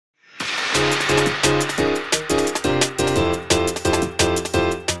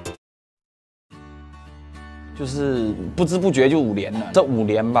就是不知不觉就5年了。这5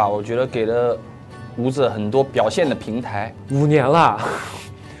年吧，我觉得给了舞者很多表现的平台。5年了，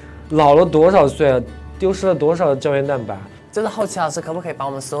老了多少岁啊？丢失了多少胶原蛋白？就是好奇老师可不可以把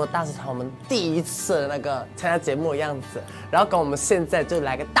我们所有大使团我们第一次的那个参加节目的样子，然后跟我们现在就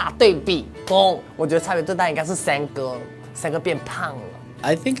来个大对比，嘣！我觉得差别最大应该是三哥变胖了。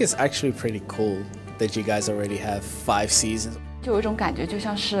I think it's actually pretty cool that you guys already have 5 seasons. 就有一种感觉，就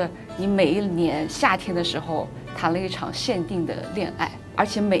像是你每一年夏天的时候谈了一场限定的恋爱，而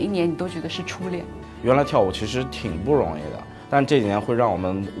且每一年你都觉得是初恋。原来跳舞其实挺不容易的，但这几年会让我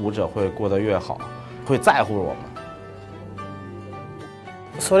们舞者会过得越好，会在乎我们。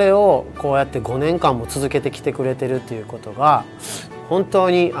それをこうやって5年間も続けてきてくれてるっていうことが、本当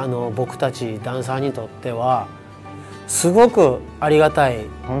に僕たちダンサーにとってはすごくありがたい。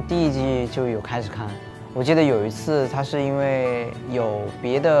从第1季就有开始看。我记得有一次，他是因为有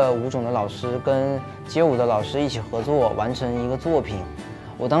别的舞种的老师跟街舞的老师一起合作完成一个作品，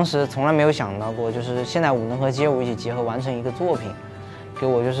我当时从来没有想到过，就是现代舞能和街舞一起结合完成一个作品，给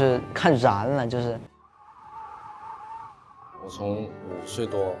我就是看燃了，就是。我从5岁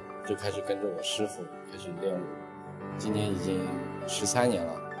多就开始跟着我师傅开始练舞，今年已经13年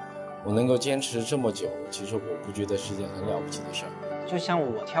了。我能够坚持这么久，其实我不觉得是一件很了不起的事儿。就像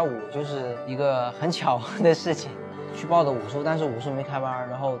我跳舞就是一个很巧合的事情，去报的武术，但是武术没开班，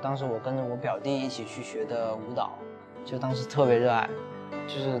然后当时我跟着我表弟一起去学的舞蹈，就当时特别热爱，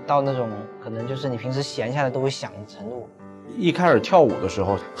就是到那种可能就是你平时闲下来都会想的程度。一开始跳舞的时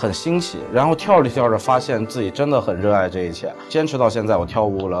候很新奇，然后跳着跳着发现自己真的很热爱这一切，坚持到现在，我跳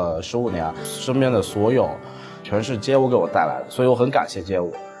舞了15年，身边的所有全是街舞给我带来的，所以我很感谢街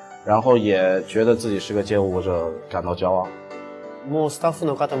舞，然后也觉得自己是个街舞舞者，感到骄傲。もうスタッフ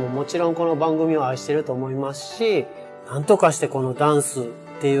の方ももちろんこの番組を愛していると思いますし、なんとかしてこのダンスっ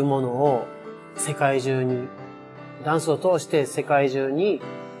ていうものを世界中に、ダンスを通して世界中に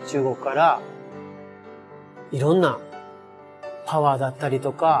中国からいろんなパワーだったり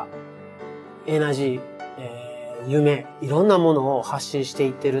とかエナジー、夢、いろんなものを発信して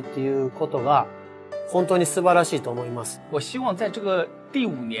いってるっていうことが本当に素晴らしいと思います。我希望在这个第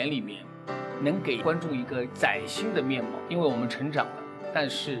5年里面能给观众一个崭新的面貌，因为我们成长了，但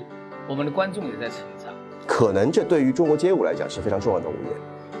是我们的观众也在成长。可能这对于中国街舞来讲是非常重要的5年，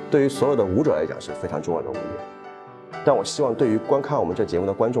对于所有的舞者来讲是非常重要的5年。但我希望对于观看我们这节目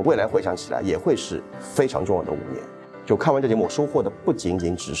的观众，未来回想起来也会是非常重要的5年。就看完这节目，我收获的不仅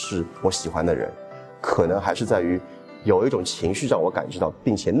仅只是我喜欢的人，可能还是在于有一种情绪让我感知到，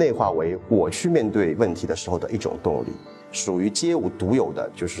并且内化为我去面对问题的时候的一种动力，属于街舞独有的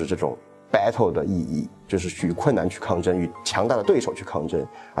就是这种 battle 的意义，就是与困难去抗争，与强大的对手去抗争，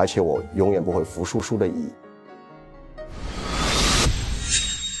而且我永远不会服输的意义。